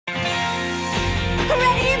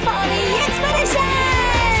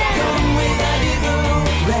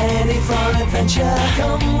adventure.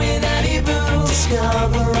 Come with Adiboo,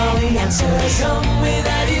 discover all the answers. Come with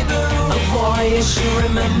Adiboo, a voyage to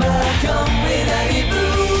remember. Come with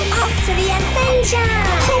Adiboo, off to the adventure.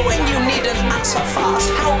 When you need an answer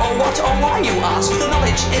fast, how or what or why you ask, the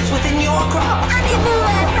knowledge is within your grasp. Adiboo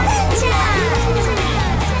adventure.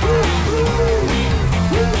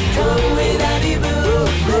 Come with Adiboo,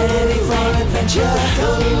 ready for adventure.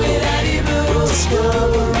 Come with Adiboo,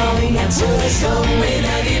 discover all the answers. Come with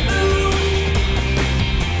Adiboo.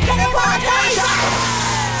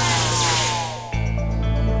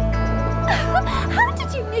 How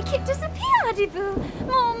did you make it disappear, Adiboo?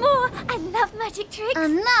 More. I love magic tricks.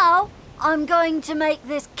 And now I'm going to make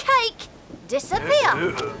this cake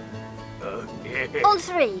disappear. On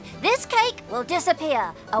 3, this cake will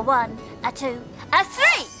disappear. A 1, a 2, a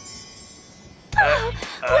 3. Oh,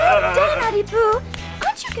 well done, Adiboo.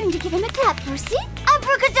 Aren't you going to give him a clap, Boosey?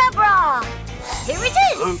 Abracadabra! Here it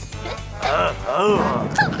is.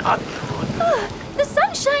 The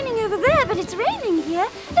sun's shining over there, but it's raining here.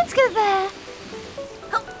 Let's go there.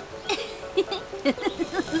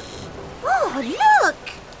 Oh, look!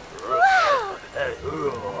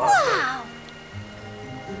 Wow!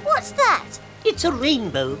 What's that? It's a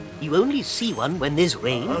rainbow. You only see one when there's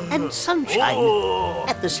rain and sunshine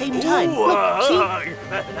at the same time. Look, see?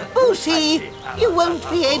 Boosey, you won't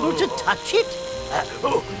be able to touch it.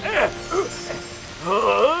 Oh,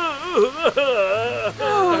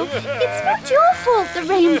 it's not your fault the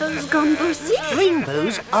rainbow's gone, Boosey.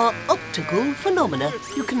 Rainbows are optical phenomena.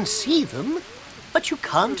 You can see them, but you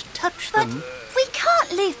can't touch them. We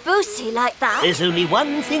can't leave Boosey like that. There's only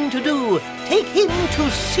one thing to do. Take him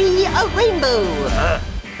to see a rainbow.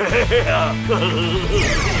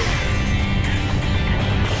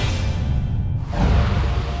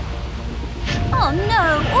 Oh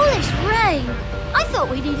no, all this rain. I thought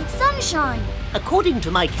we needed sunshine. According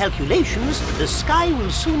to my calculations, the sky will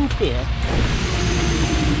soon clear.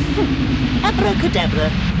 Abracadabra.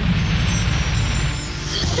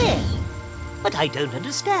 There. But I don't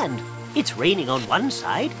understand. It's raining on one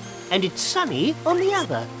side, and it's sunny on the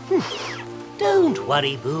other. Don't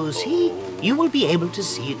worry, Boosey. You will be able to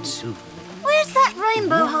see it soon. Where's that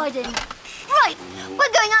rainbow hiding? Right, we're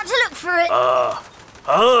going out to look for it.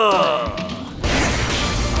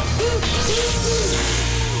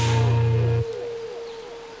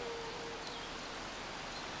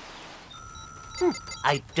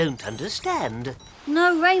 I don't understand.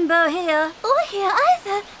 No rainbow here. Or here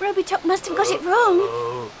either. Robitoc must have got it wrong.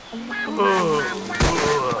 A rainbow!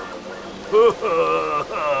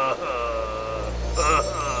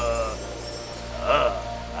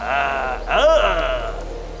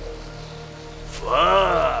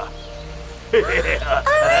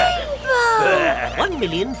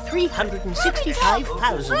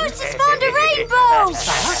 1,365,000. Bruce has found a rainbow!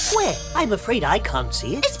 Where? I'm afraid I can't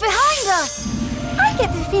see it. It's behind us. I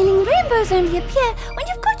get the feeling rainbows only appear when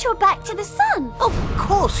you've got your back to the sun. Of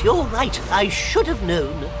course, you're right. I should have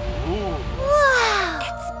known. Wow!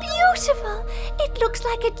 It's beautiful. It looks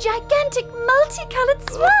like a gigantic multicolored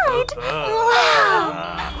slide. Wow!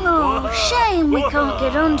 Oh, shame we can't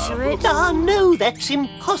get onto it. Ah, no, that's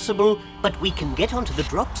impossible. But we can get onto the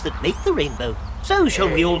drops that make the rainbow. So shall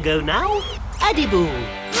we all go now? Adiboo!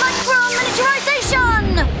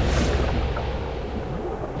 Miniaturisation!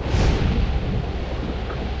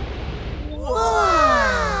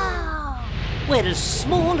 Wow! We're as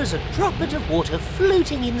small as a droplet of water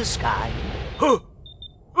floating in the sky. Wow!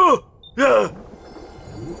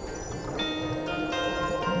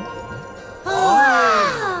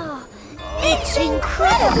 It's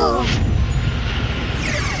incredible!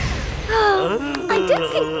 I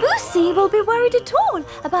don't think Boosey will be worried at all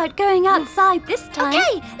about going outside this time.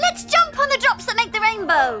 Okay, let's jump on the drops that make the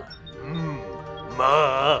rainbow.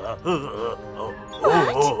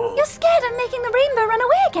 What? You're scared of making the rainbow run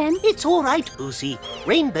away again? It's all right, Boosey.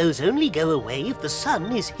 Rainbows only go away if the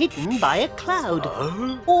sun is hidden by a cloud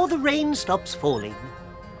or the rain stops falling.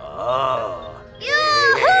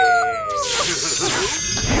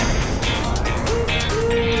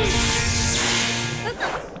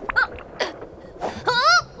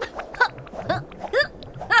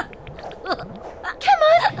 Come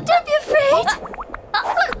on, don't be afraid.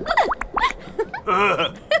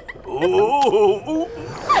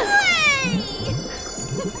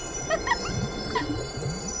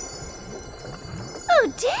 Oh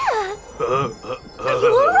dear. Are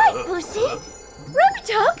you all right, Boosey?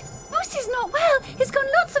 Robitoc, Boosey's not well. He's got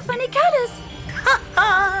lots of funny colours.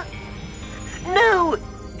 No,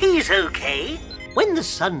 he's okay. When the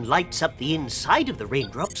sun lights up the inside of the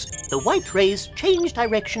raindrops, the white rays change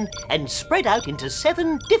direction and spread out into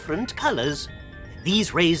 7 different colours.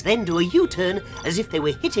 These rays then do a U-turn as if they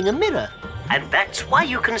were hitting a mirror. And that's why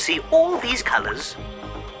you can see all these colours.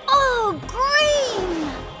 Oh,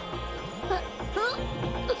 green!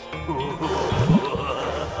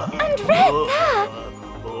 And red there.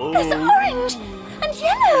 There's orange and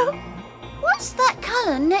yellow. What's that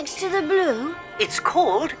colour next to the blue? It's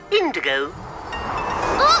called indigo.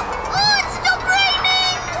 Oh, it's stopped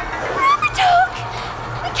raining! Robitoc!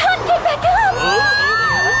 We can't get back up!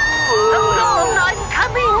 Hold on, I'm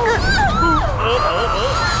coming!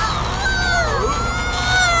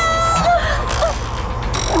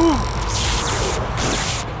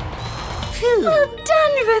 Phew. Well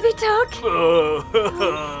done, Robitoc!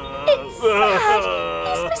 It's sad.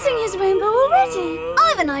 He's missing his rainbow already. I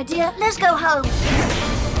have an idea. Let's go home.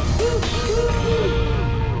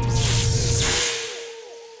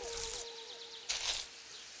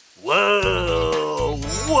 Whoa!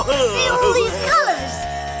 Whoa! See all these colours?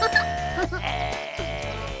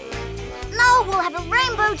 Now we'll have a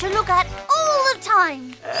rainbow to look at all the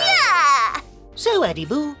time. Yeah! So,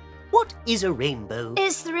 Adiboo, what is a rainbow?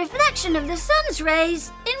 It's the reflection of the sun's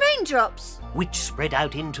rays in raindrops. Which spread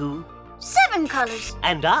out into... 7 colours.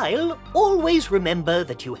 And I'll always remember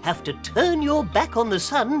that you have to turn your back on the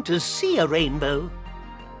sun to see a rainbow.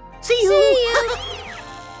 See you! See you.